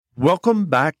Welcome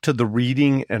back to the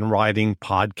Reading and Writing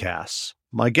Podcast.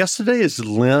 My guest today is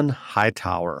Lynn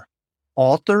Hightower,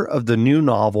 author of the new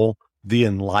novel, The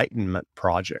Enlightenment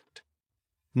Project.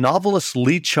 Novelist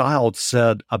Lee Child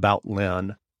said about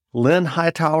Lynn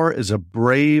Hightower is a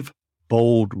brave,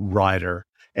 bold writer,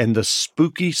 and the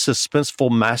spooky,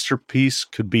 suspenseful masterpiece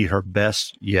could be her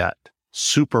best yet.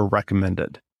 Super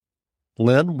recommended.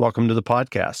 Lynn, welcome to the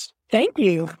podcast. Thank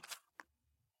you.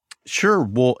 Sure.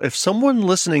 Well, if someone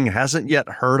listening hasn't yet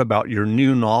heard about your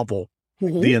new novel,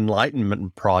 The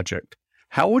Enlightenment Project,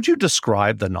 how would you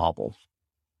describe the novel?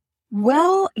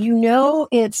 Well,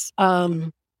 it's,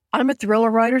 I'm a thriller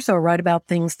writer, so I write about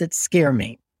things that scare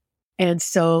me. And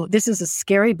so this is a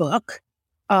scary book,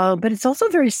 but it's also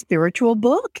a very spiritual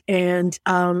book. And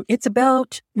it's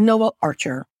about Noah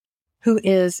Archer, who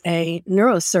is a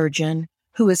neurosurgeon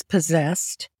who is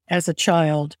possessed as a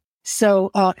child. So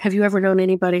have you ever known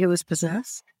anybody who was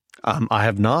possessed? I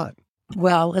have not.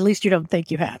 Well, at least you don't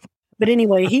think you have. But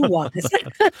anyway, he was.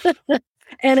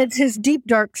 And it's his deep,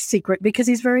 dark secret because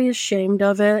he's very ashamed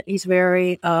of it. He's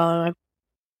very,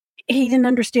 he didn't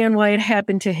understand why it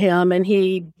happened to him. And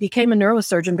he became a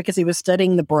neurosurgeon because he was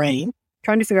studying the brain,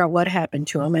 trying to figure out what happened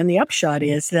to him. And the upshot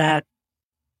is that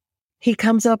he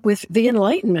comes up with the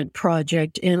Enlightenment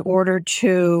Project in order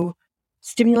to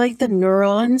stimulate the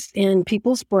neurons in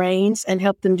people's brains and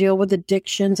help them deal with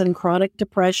addictions and chronic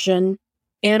depression,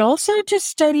 and also to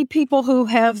study people who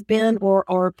have been or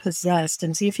are possessed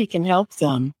and see if he can help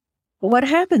them. But what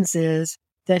happens is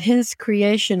that his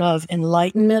creation of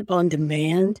enlightenment on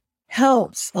demand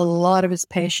helps a lot of his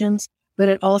patients, but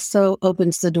it also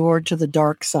opens the door to the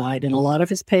dark side, and a lot of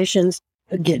his patients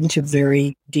get into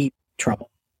very deep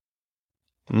trouble.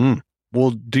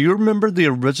 Well, do you remember the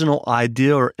original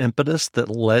idea or impetus that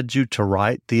led you to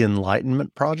write The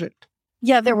Enlightenment Project?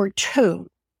 Yeah, there were two.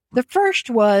 The first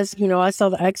was, I saw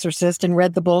The Exorcist and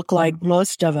read the book like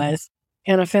most of us,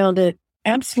 and I found it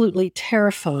absolutely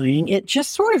terrifying. It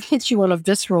just sort of hits you on a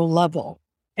visceral level,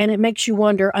 and it makes you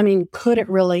wonder, could it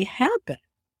really happen?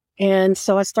 And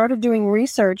so I started doing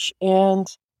research, and,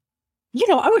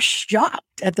 I was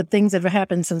shocked at the things that have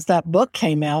happened since that book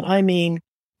came out.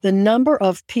 The number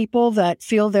of people that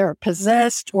feel they're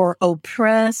possessed or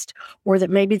oppressed, or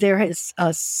that maybe there is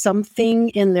something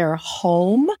in their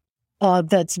home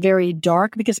that's very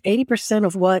dark, because 80%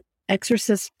 of what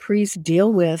exorcist priests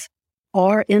deal with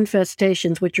are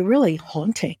infestations, which are really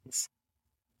hauntings.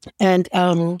 And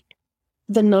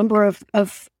the number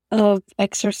of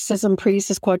exorcism priests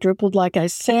has quadrupled, like I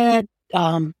said.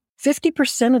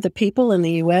 50% of the people in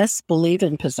the U.S. believe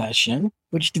in possession,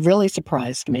 which really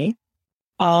surprised me.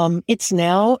 It's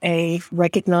now a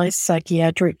recognized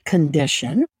psychiatric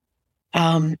condition.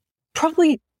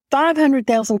 Probably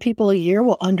 500,000 people a year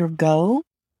will undergo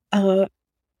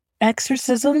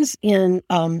exorcisms in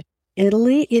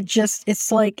Italy.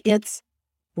 It's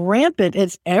rampant.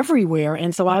 It's everywhere.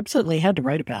 And so I absolutely had to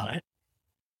write about it.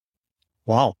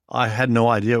 Wow. I had no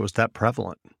idea it was that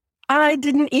prevalent. I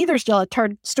didn't either. Still, I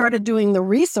started doing the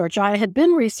research. I had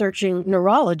been researching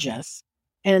neurologists.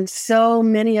 And so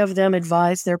many of them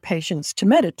advise their patients to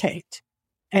meditate.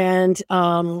 And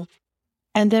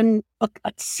then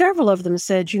several of them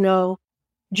said,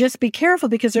 just be careful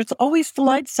because there's always the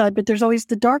light side, but there's always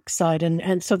the dark side.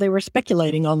 And so they were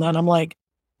speculating on that. I'm like,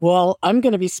 well, I'm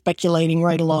going to be speculating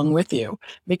right along with you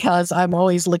because I'm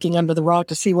always looking under the rock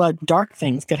to see what dark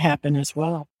things could happen as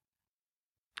well.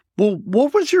 Well,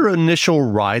 what was your initial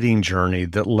writing journey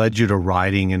that led you to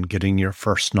writing and getting your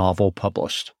first novel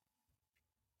published?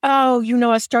 Oh,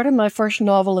 I started my first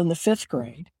novel in the 5th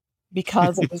grade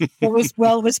because it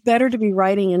was better to be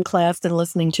writing in class than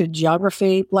listening to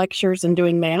geography lectures and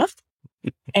doing math.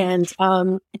 And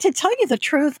to tell you the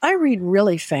truth, I read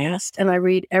really fast and I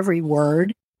read every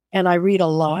word and I read a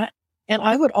lot, and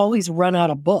I would always run out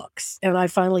of books. And I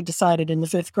finally decided in the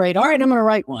 5th grade, all right, I'm going to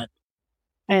write one.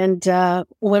 And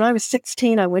when I was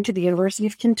 16, I went to the University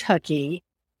of Kentucky.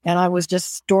 And I was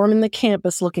just storming the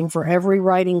campus looking for every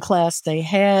writing class they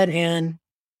had. And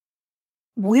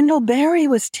Wendell Berry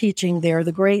was teaching there,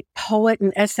 the great poet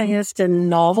and essayist and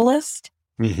novelist.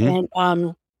 Mm-hmm.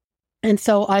 And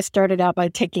so I started out by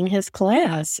taking his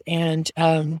class. And,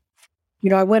 I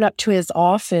went up to his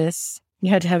office.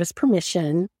 You had to have his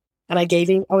permission. And I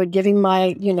would give him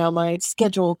my, my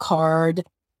schedule card.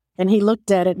 And he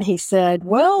looked at it and he said,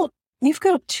 well, you've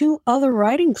got 2 other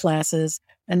writing classes.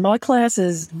 And my class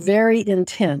is very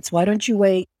intense. Why don't you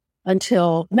wait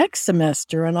until next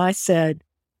semester? And I said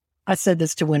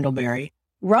this to Wendell Berry,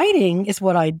 writing is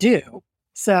what I do.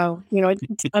 So,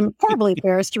 I'm horribly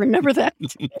embarrassed to remember that.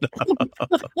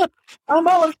 I'm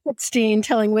all of 16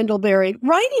 telling Wendell Berry,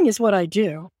 writing is what I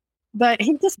do. But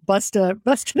he just busted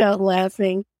out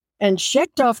laughing and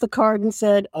checked off the card and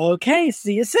said, "Okay,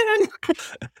 see you soon."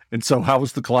 And so how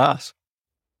was the class?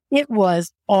 It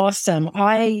was awesome.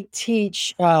 I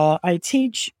teach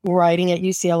writing at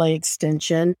UCLA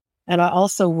Extension, and I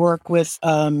also work with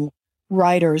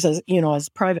writers as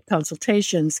private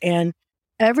consultations. And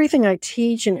everything I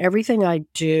teach and everything I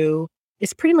do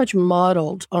is pretty much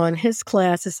modeled on his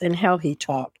classes and how he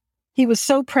taught. He was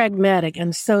so pragmatic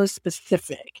and so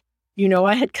specific.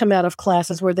 I had come out of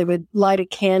classes where they would light a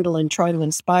candle and try to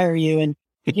inspire you, and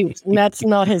that's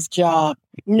not his job.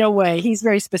 No way. He's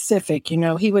very specific.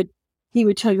 He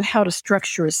would tell you how to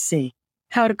structure a scene,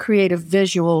 how to create a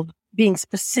visual, being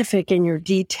specific in your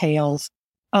details,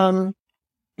 how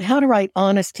to write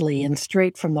honestly and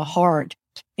straight from the heart.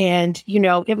 And,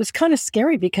 it was kind of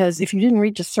scary because if you didn't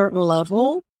reach a certain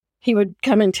level, he would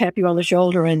come and tap you on the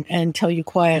shoulder and tell you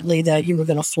quietly that you were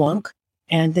going to flunk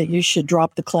and that you should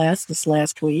drop the class this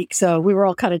last week. So we were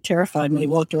all kind of terrified when he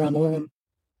walked around the room.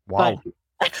 Wow.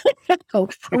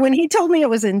 But when he told me it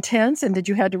was intense and that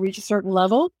you had to reach a certain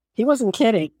level, he wasn't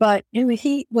kidding. But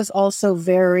he was also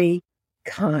very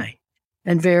kind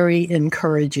and very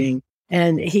encouraging.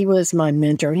 And he was my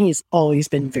mentor, and he's always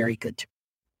been very good to me.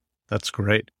 That's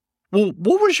great. Well,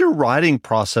 what was your writing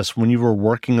process when you were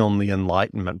working on the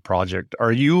Enlightenment Project?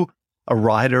 Are you a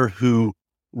writer who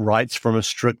writes from a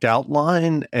strict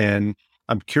outline? And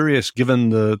I'm curious, given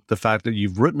the fact that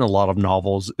you've written a lot of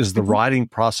novels, is the writing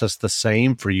process the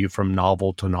same for you from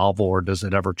novel to novel, or does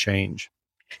it ever change?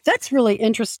 That's really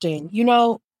interesting.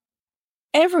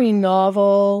 Every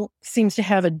novel seems to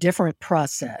have a different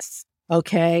process.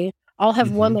 Okay. I'll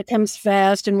have one that comes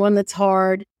fast and one that's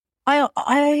hard.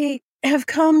 I have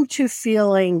come to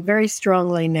feeling very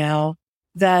strongly now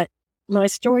that my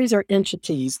stories are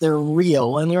entities. They're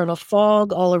real and they're in a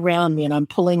fog all around me, and I'm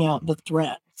pulling out the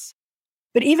threads.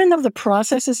 But even though the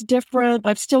process is different,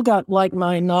 I've still got like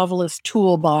my novelist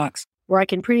toolbox where I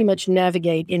can pretty much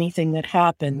navigate anything that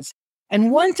happens.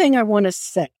 And one thing I want to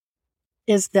say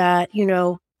is that,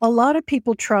 a lot of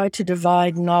people try to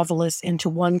divide novelists into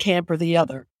one camp or the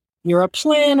other. You're a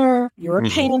planner, you're a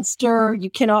pantser, you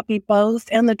cannot be both.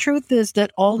 And the truth is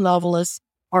that all novelists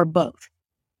are both.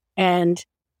 And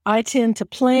I tend to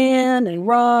plan and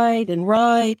write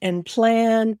and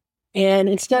plan. And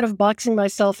instead of boxing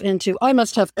myself into, I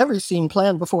must have every scene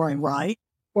planned before I write,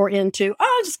 or into,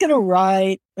 I'm just going to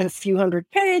write a few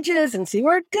hundred pages and see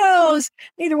where it goes.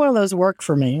 Neither one of those work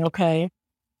for me, okay?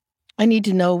 I need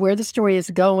to know where the story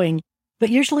is going. But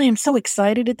usually I'm so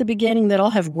excited at the beginning that I'll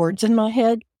have words in my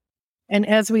head. And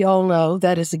as we all know,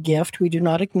 that is a gift. We do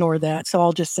not ignore that. So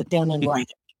I'll just sit down and write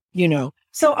it,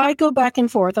 So I go back and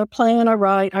forth. I plan, I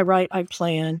write, I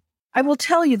plan. I will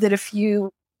tell you that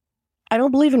I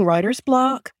don't believe in writer's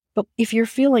block, but if you're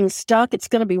feeling stuck, it's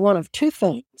going to be one of two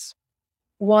things.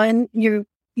 One, you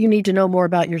need to know more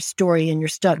about your story and you're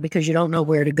stuck because you don't know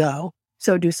where to go.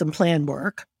 So do some plan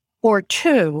work. Or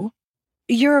two,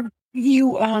 you're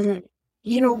being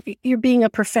a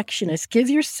perfectionist. Give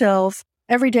yourself,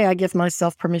 every day I give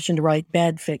myself permission to write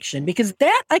bad fiction because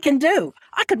that I can do.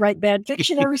 I could write bad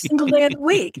fiction every single day of the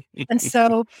week. And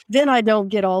so then I don't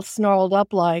get all snarled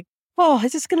up like, oh,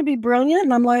 is this going to be brilliant?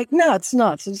 And I'm like, no, it's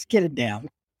not. So just get it down.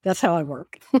 That's how I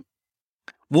work.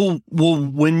 Well,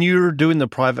 when you're doing the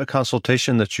private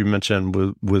consultation that you mentioned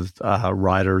with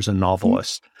writers and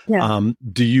novelists,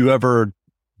 do you ever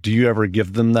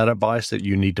give them that advice that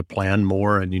you need to plan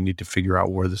more and you need to figure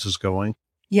out where this is going?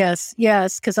 Yes,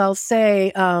 because I'll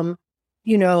say, where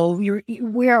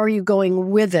are you going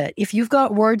with it? If you've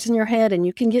got words in your head and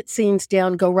you can get scenes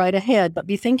down, go right ahead, but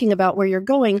be thinking about where you're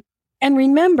going. And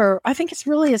remember, I think it's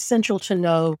really essential to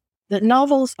know that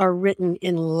novels are written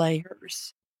in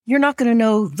layers. You're not going to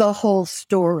know the whole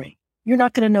story. You're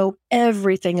not going to know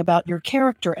everything about your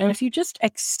character. And if you just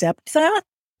accept that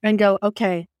and go,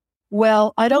 okay,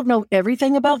 well, I don't know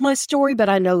everything about my story, but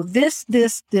I know this,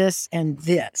 and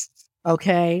this.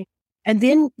 Okay. And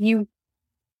then you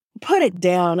put it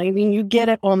down. I mean, you get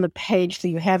it on the page so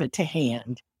you have it to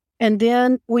hand. And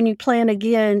then when you plan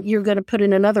again, you're going to put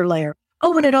in another layer.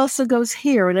 Oh, and it also goes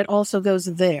here and it also goes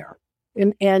there.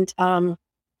 And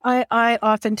I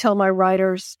often tell my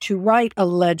writers to write a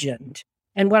legend.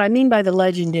 And what I mean by the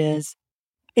legend is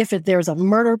if there's a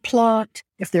murder plot,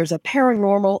 if there's a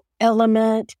paranormal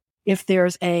element, if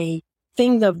there's a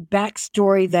thing of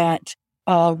backstory that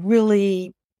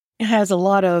really has a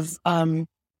lot of,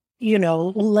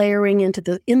 layering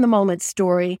into in the moment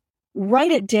story,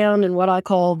 write it down in what I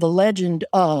call the legend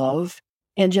of,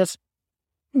 and just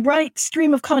write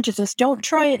stream of consciousness. Don't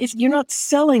try it. You're not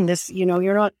selling this,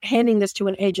 you're not handing this to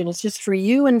an agent. It's just for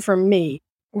you and for me.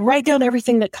 write down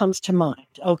everything that comes to mind,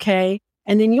 okay?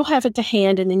 And then you'll have it to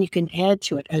hand, and then you can add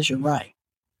to it as you write.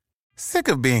 Sick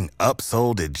of being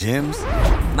upsold at gyms?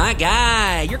 My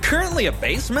guy, you're currently a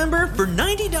base member? For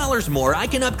 $90 more, I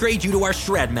can upgrade you to our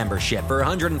Shred membership. For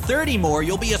 $130 more,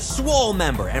 you'll be a Swole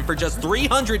member. And for just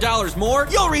 $300 more,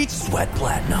 you'll reach Sweat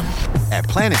Platinum. At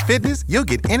Planet Fitness, you'll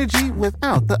get energy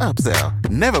without the upsell.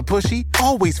 Never pushy,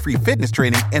 always free fitness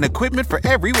training and equipment for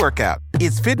every workout.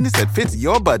 It's fitness that fits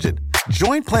your budget.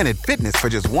 Join Planet Fitness for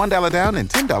just $1 down and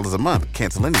 $10 a month.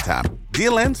 Cancel anytime.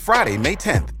 Deal ends Friday, May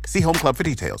 10th. See Home Club for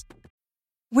details.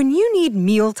 When you need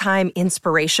mealtime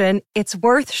inspiration, it's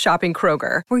worth shopping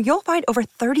Kroger, where you'll find over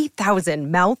 30,000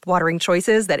 mouth-watering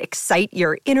choices that excite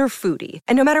your inner foodie.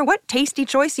 And no matter what tasty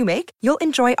choice you make, you'll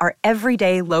enjoy our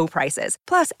everyday low prices,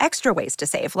 plus extra ways to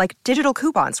save, like digital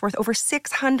coupons worth over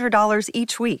 $600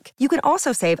 each week. You can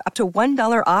also save up to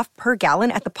 $1 off per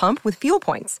gallon at the pump with fuel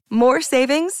points. More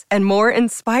savings and more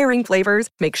inspiring flavors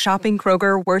make shopping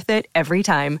Kroger worth it every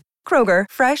time. Kroger,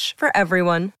 fresh for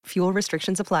everyone. Fuel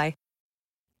restrictions apply.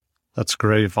 That's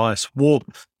great advice. Well,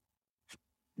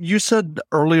 you said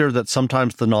earlier that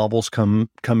sometimes the novels come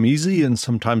easy and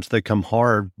sometimes they come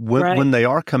hard. When they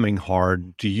are coming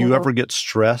hard, do you ever get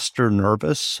stressed or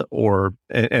nervous,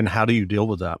 and how do you deal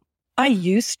with that? I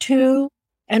used to,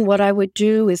 and what I would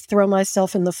do is throw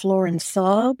myself in the floor and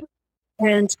sob.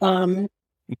 And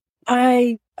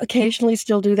I occasionally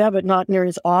still do that, but not near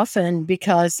as often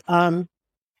because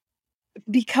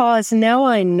now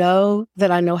I know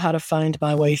that I know how to find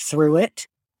my way through it.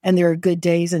 And there are good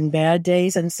days and bad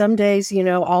days. And some days,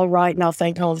 I'll write and I'll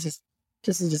think, oh, this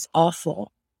is just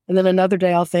awful. And then another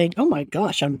day I'll think, oh my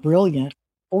gosh, I'm brilliant.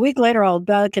 A week later, I'll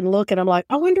back and look and I'm like,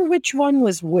 I wonder which one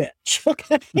was which.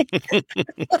 Okay.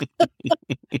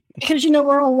 Because,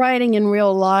 we're all writing in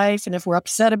real life. And if we're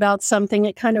upset about something,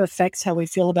 it kind of affects how we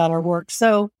feel about our work.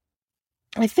 So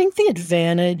I think the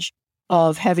advantage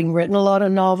of having written a lot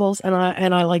of novels, and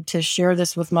I like to share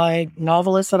this with my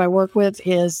novelists that I work with,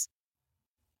 is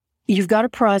you've got a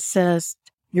process,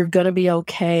 you're going to be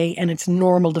okay, and it's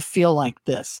normal to feel like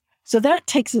this. So that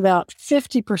takes about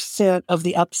 50% of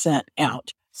the upset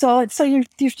out. So you've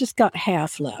just got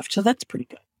half left. So that's pretty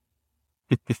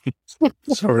good.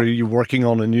 So are you working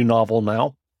on a new novel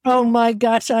now? Oh my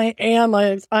gosh, I am.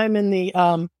 I'm in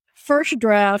the first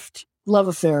draft love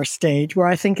affair stage where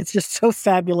I think it's just so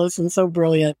fabulous and so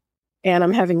brilliant, and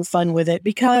I'm having fun with it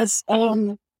because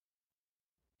I've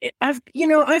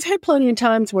had plenty of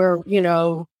times where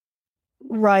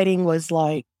writing was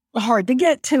like hard to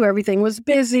get to, everything was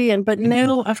busy, but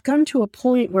now I've come to a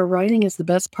point where writing is the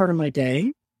best part of my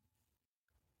day,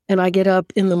 and I get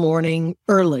up in the morning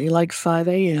early, like 5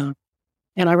 a.m.,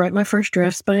 and I write my first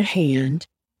drafts by hand,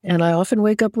 and I often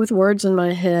wake up with words in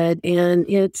my head, and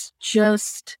it's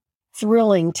just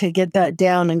thrilling to get that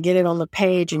down and get it on the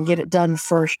page and get it done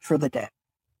first for the day.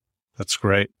 That's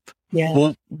great. Yeah.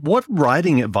 Well, what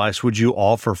writing advice would you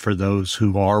offer for those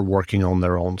who are working on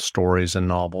their own stories and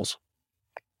novels?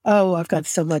 Oh, I've got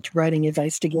so much writing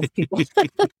advice to give people.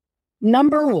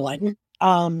 Number one,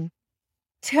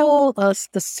 tell us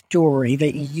the story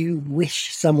that you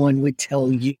wish someone would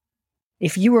tell you.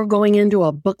 If you were going into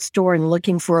a bookstore and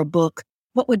looking for a book,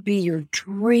 what would be your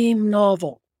dream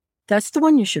novel? That's the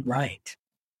one you should write.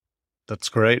 That's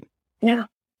great. Yeah.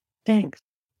 Thanks.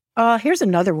 Here's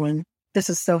another one. This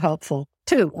is so helpful.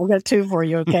 Two. I've got two for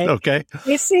you, okay? Okay.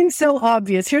 It seems so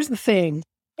obvious. Here's the thing.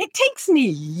 It takes me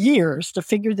years to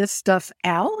figure this stuff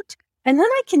out. And then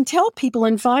I can tell people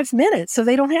in 5 minutes so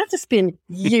they don't have to spend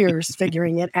years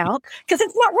figuring it out because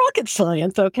it's not rocket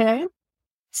science, okay?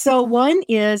 So one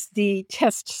is the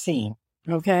test scene,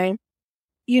 okay?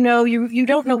 You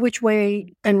don't know which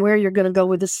way and where you're going to go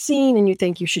with the scene, and you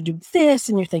think you should do this,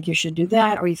 and you think you should do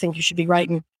that, or you think you should be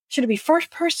writing, should it be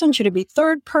first person, should it be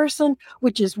third person,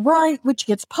 which is right, which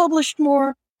gets published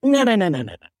more? No.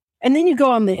 And then you go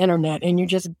on the internet and you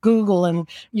just Google and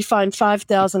you find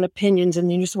 5,000 opinions and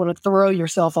you just want to throw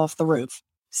yourself off the roof.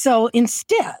 So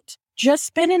instead, just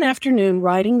spend an afternoon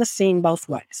writing the scene both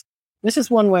ways. This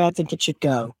is one way I think it should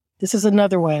go. This is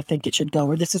another way I think it should go,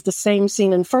 where this is the same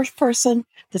scene in first person.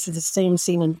 This is the same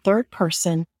scene in third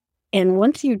person. And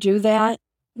once you do that,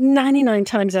 99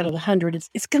 times out of 100,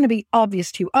 it's going to be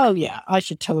obvious to you, oh yeah, I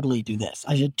should totally do this.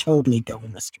 I should totally go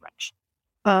in this direction.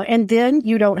 And then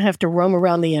you don't have to roam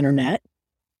around the internet.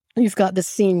 You've got the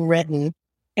scene written.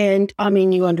 And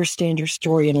you understand your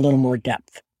story in a little more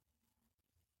depth.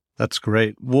 That's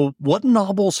great. Well, what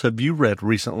novels have you read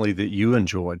recently that you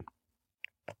enjoyed?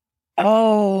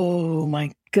 Oh,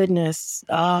 my goodness.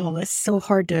 Oh, it's so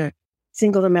hard to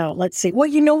single them out. Let's see. Well,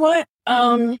 you know what?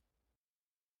 Let's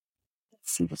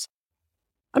see.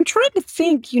 I'm trying to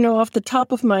think, off the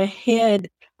top of my head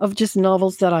of just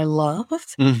novels that I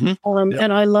loved. Mm-hmm.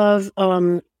 And I love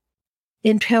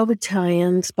In Pale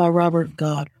Battalions by Robert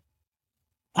Goddard.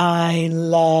 I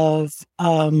love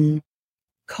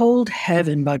Cold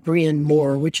Heaven by Brian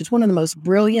Moore, which is one of the most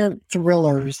brilliant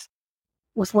thrillers.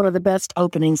 Was one of the best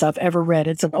openings I've ever read.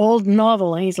 It's an old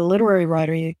novel, and he's a literary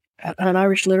writer, an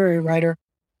Irish literary writer,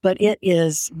 but it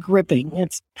is gripping.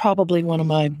 It's probably one of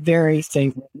my very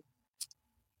favorite.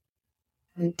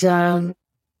 And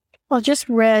I just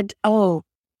read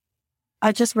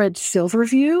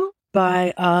Silverview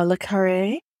by Le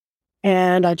Carré,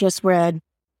 and I just read,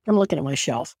 I'm looking at my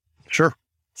shelf. Sure.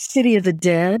 City of the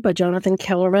Dead by Jonathan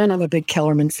Kellerman. I'm a big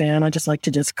Kellerman fan. I just like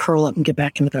to just curl up and get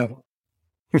back into that one.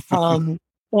 And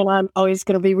I'm always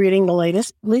going to be reading the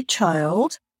latest Lee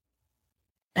Child.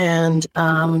 And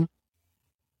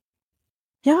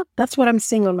that's what I'm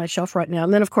seeing on my shelf right now.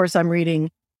 And then, of course, I'm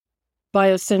reading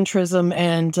Biocentrism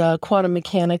and Quantum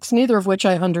Mechanics, neither of which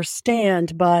I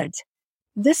understand. But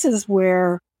this is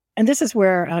where I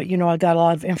got a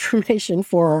lot of information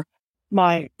for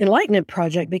my Enlightenment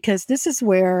project, because this is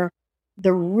where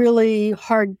the really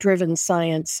hard-driven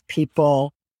science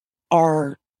people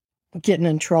are getting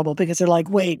in trouble, because they're like,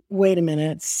 wait a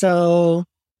minute. So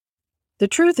the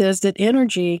truth is that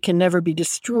energy can never be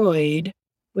destroyed,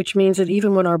 which means that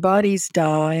even when our bodies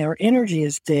die, our energy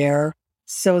is there.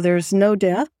 So there's no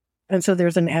death. And so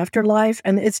there's an afterlife.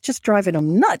 And it's just driving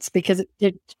them nuts, because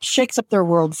it shakes up their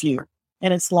worldview.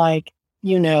 And it's like,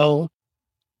 the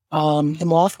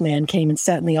Mothman came and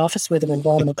sat in the office with him and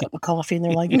bought him a cup of coffee. And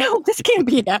they're like, no, this can't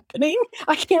be happening.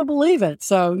 I can't believe it.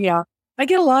 So, yeah. I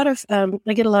get a lot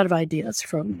of ideas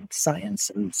from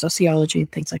science and sociology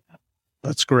and things like that.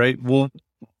 That's great. Well,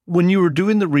 when you were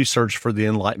doing the research for the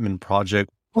Enlightenment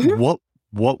Project, what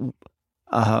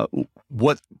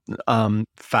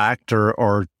factor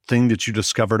or thing that you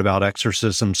discovered about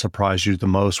exorcism surprised you the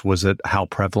most? Was it how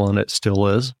prevalent it still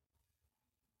is?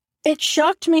 It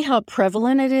shocked me how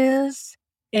prevalent it is,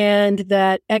 and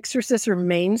that exorcists are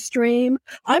mainstream.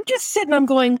 I'm just sitting, I'm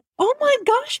going, oh my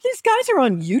gosh, these guys are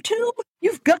on YouTube?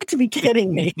 You've got to be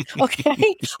kidding me.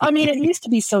 Okay. I mean, it used to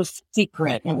be so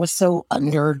secret, and it was so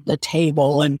under the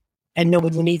table, and no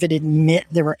one would even admit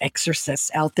there were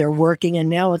exorcists out there working. And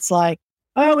now it's like,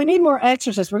 oh, we need more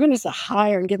exorcists. We're going to just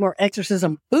hire and get more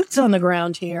exorcism boots on the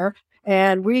ground here.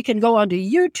 And we can go onto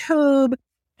YouTube,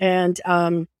 and,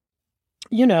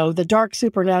 the dark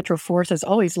supernatural forces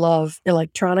always love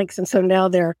electronics. And so now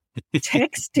they're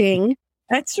texting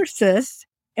exorcists.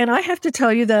 And I have to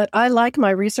tell you that I like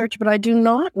my research, but I do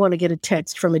not want to get a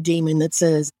text from a demon that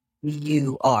says,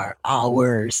 you are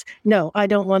ours. No, I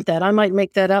don't want that. I might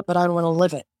make that up, but I don't want to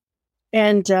live it.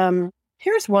 And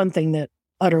here's one thing that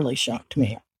utterly shocked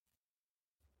me.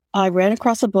 I ran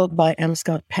across a book by M.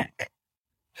 Scott Peck,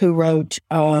 who wrote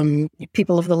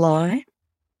People of the Lie.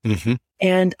 Mm-hmm.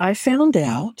 And I found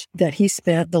out that he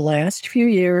spent the last few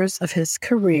years of his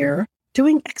career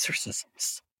doing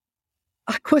exorcisms.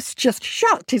 I was just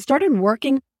shocked. He started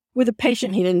working with a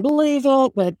patient. He didn't believe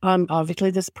it, but obviously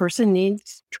this person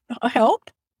needs help.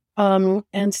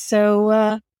 And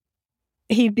so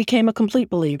he became a complete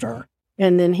believer.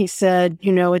 And then he said,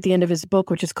 at the end of his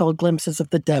book, which is called Glimpses of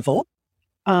the Devil,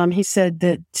 he said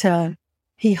that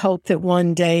he hoped that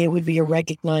one day it would be a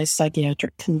recognized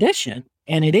psychiatric condition.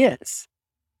 And it is.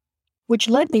 Which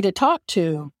led me to talk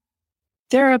to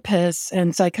therapists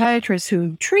and psychiatrists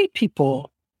who treat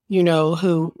people,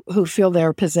 who feel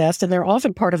they're possessed, and they're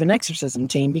often part of an exorcism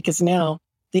team, because now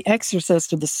the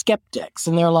exorcists are the skeptics,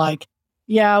 and they're like,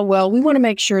 yeah, well, we want to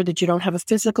make sure that you don't have a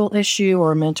physical issue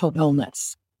or a mental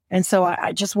illness. And so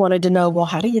I just wanted to know, well,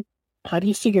 how do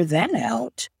you figure that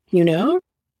out?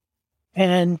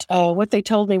 And what they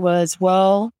told me was,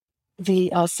 well,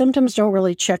 the symptoms don't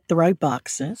really check the right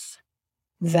boxes,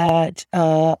 that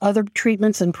other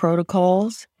treatments and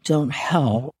protocols don't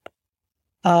help,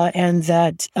 and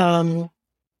that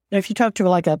if you talk to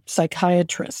like a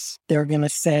psychiatrist, they're going to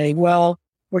say, well,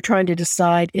 we're trying to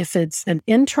decide if it's an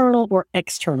internal or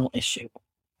external issue.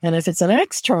 And if it's an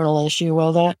external issue,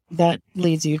 well, that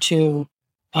leads you to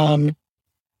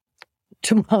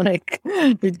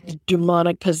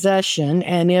demonic possession.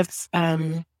 And if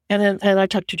and I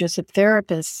talked to just some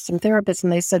therapists,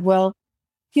 and they said, well,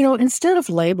 instead of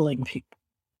labeling people,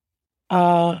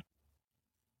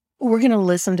 we're going to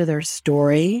listen to their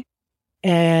story,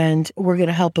 and we're going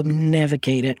to help them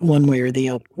navigate it one way or the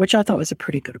other, which I thought was a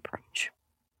pretty good approach.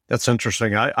 That's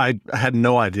interesting. I had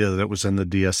no idea that it was in the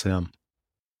DSM.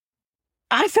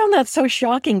 I found that so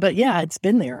shocking, but yeah, it's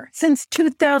been there since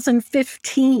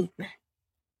 2015.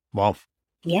 Wow.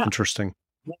 Yeah. Interesting.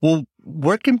 Well,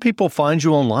 where can people find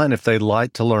you online if they'd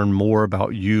like to learn more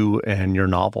about you and your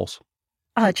novels?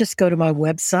 Just go to my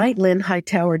website,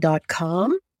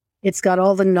 lynnhightower.com. It's got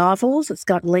all the novels. It's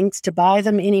got links to buy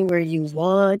them anywhere you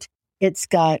want. It's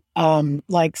got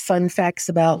like fun facts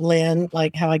about Lynn,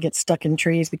 like how I get stuck in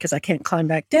trees because I can't climb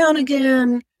back down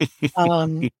again.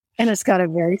 And it's got a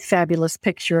very fabulous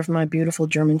picture of my beautiful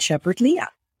German Shepherd, Leah.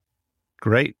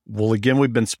 Great. Well, again,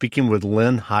 we've been speaking with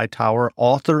Lynn Hightower,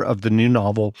 author of the new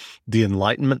novel, The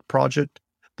Enlightenment Project.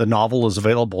 The novel is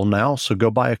available now, so go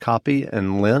buy a copy.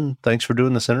 And Lynn, thanks for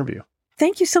doing this interview.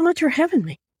 Thank you so much for having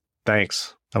me.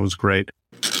 Thanks. That was great.